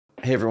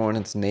Hey everyone,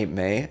 it's Nate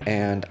May,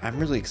 and I'm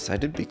really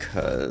excited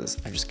because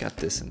I just got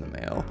this in the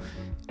mail,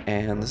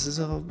 and this is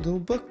a little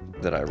book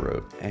that I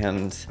wrote,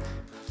 and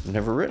I've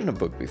never written a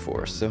book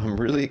before, so I'm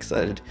really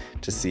excited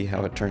to see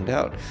how it turned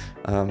out.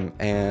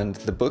 And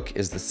the book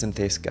is the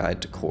Synthase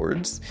Guide to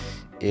Chords.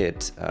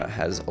 It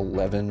has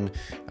 11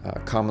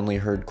 commonly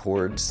heard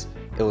chords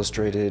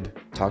illustrated,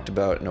 talked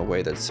about in a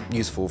way that's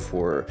useful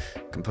for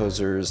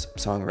composers,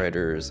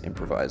 songwriters,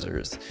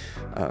 improvisers.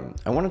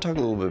 I want to talk a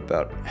little bit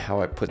about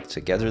how I put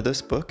together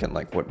this book and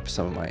like what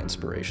some of my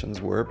inspirations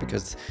were,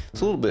 because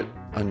it's a little bit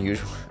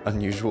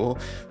unusual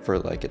for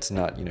like, it's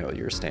not, you know,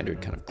 your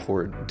standard kind of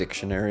chord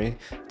dictionary.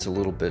 It's a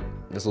little bit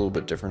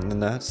different than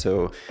that.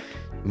 So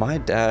my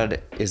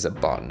dad is a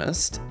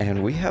botanist,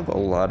 and we have a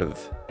lot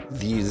of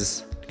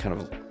these kind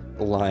of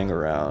lying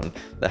around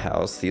the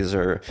house. These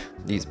are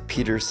these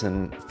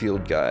Peterson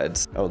field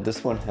guides. Oh,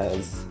 this one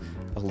has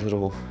a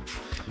little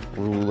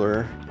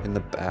ruler in the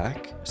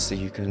back so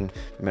you can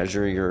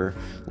measure your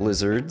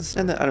lizards.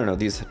 And I don't know,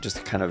 these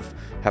just kind of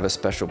have a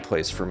special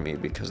place for me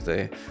because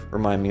they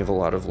remind me of a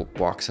lot of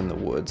walks in the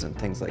woods and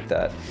things like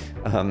that.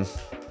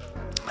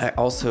 I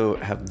also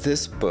have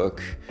this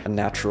book, A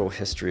Natural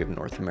History of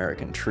North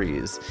American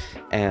Trees,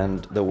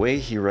 and the way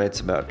he writes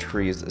about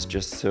trees is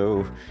just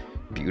so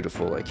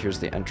beautiful. Like, here's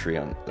the entry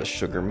on the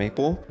sugar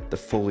maple. The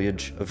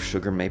foliage of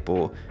sugar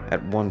maple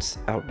at once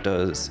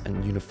outdoes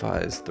and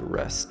unifies the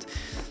rest.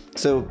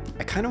 So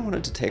I kind of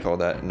wanted to take all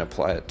that and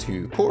apply it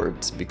to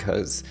chords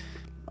because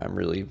I'm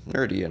really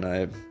nerdy and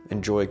I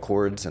enjoy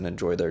chords and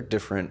enjoy their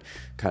different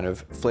kind of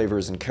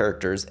flavors and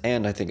characters,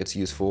 and I think it's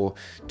useful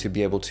to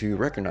be able to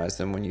recognize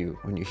them when you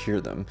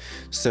hear them.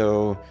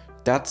 So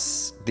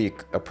that's the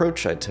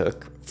approach I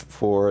took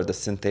for the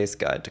Synthase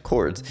Guide to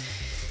Chords.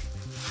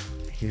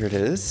 Here it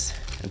is.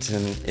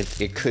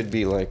 It could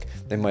be like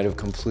they might have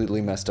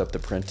completely messed up the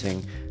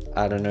printing.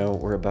 I don't know.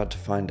 We're about to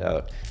find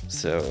out.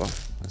 So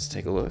let's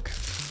take a look.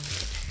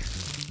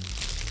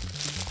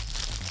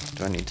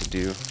 Do I need to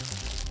do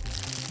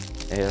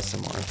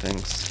ASMR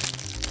things?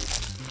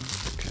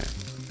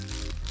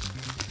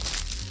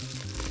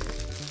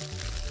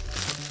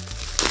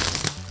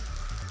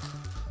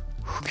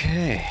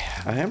 Okay,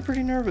 I am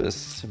pretty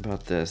nervous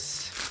about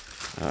this.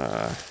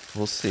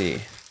 We'll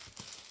see.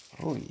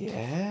 Oh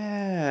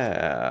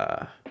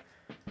yeah.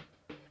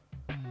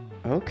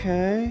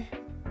 Okay.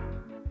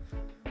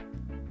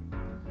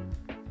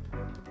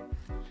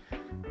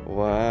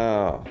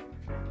 Wow.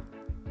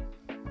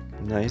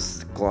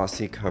 Nice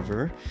glossy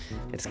cover.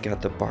 It's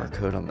got the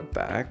barcode on the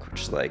back,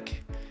 which,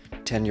 like,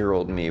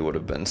 10-year-old me would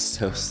have been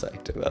so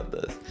psyched about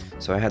this.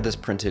 So I had this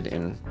printed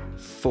in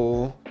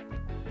full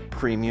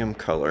premium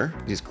color.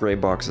 These gray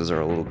boxes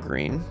are a little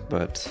green,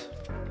 but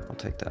I'll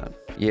take that.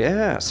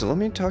 Yeah, so let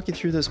me talk you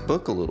through this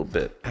book a little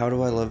bit. How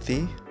do I love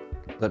thee?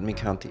 Let me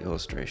count the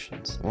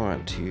illustrations.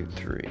 1, 2,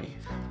 3.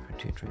 1,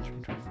 2, 3,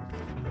 4,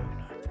 5, 9.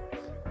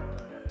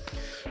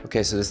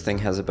 Okay, so this thing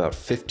has about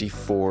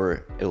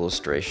 54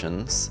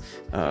 illustrations.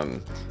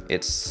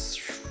 It's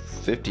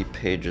 50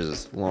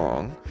 pages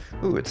long.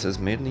 Ooh, it says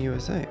made in the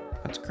USA.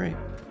 That's great.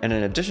 And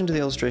in addition to the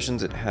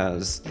illustrations, it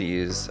has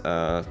these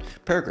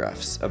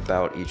paragraphs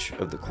about each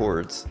of the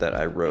chords that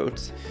I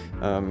wrote,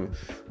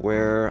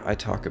 where I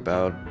talk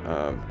about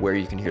where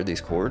you can hear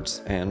these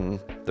chords and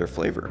their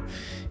flavor.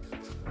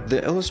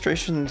 The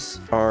illustrations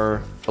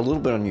are a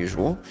little bit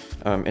unusual.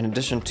 In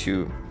addition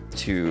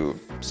to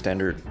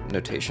standard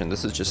notation,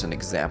 this is just an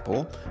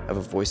example of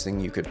a voicing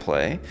you could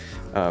play.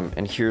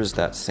 And here's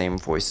that same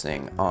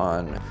voicing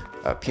on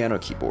a piano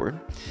keyboard.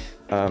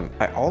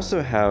 I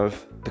also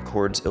have the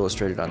chords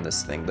illustrated on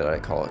this thing that I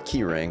call a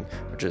key ring,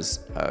 which is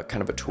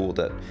kind of a tool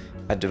that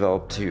I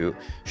developed to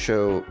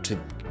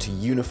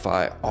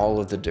unify all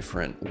of the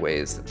different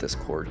ways that this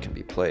chord can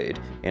be played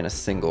in a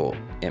single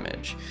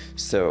image.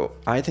 So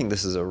I think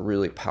this is a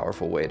really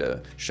powerful way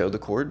to show the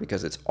chord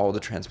because it's all the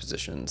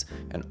transpositions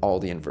and all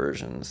the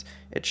inversions.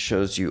 It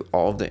shows you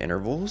all of the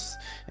intervals,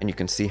 and you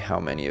can see how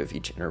many of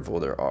each interval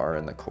there are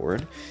in the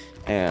chord.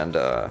 And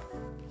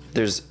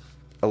there's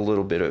a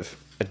little bit of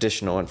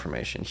additional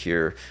information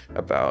here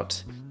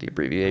about the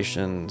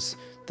abbreviations,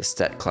 the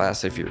set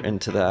class if you're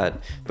into that,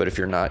 but if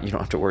you're not, you don't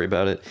have to worry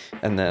about it,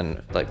 and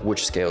then like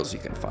which scales you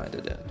can find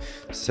it in.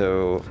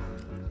 So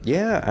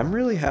yeah, I'm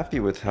really happy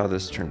with how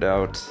this turned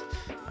out.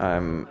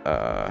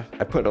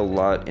 I put a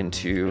lot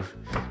into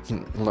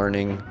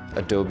learning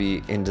Adobe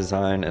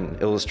InDesign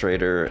and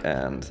Illustrator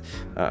and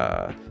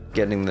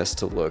getting this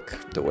to look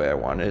the way I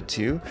wanted it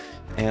to,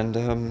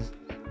 and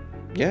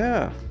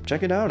yeah,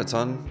 check it out. It's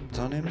on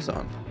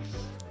Amazon.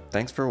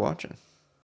 Thanks for watching.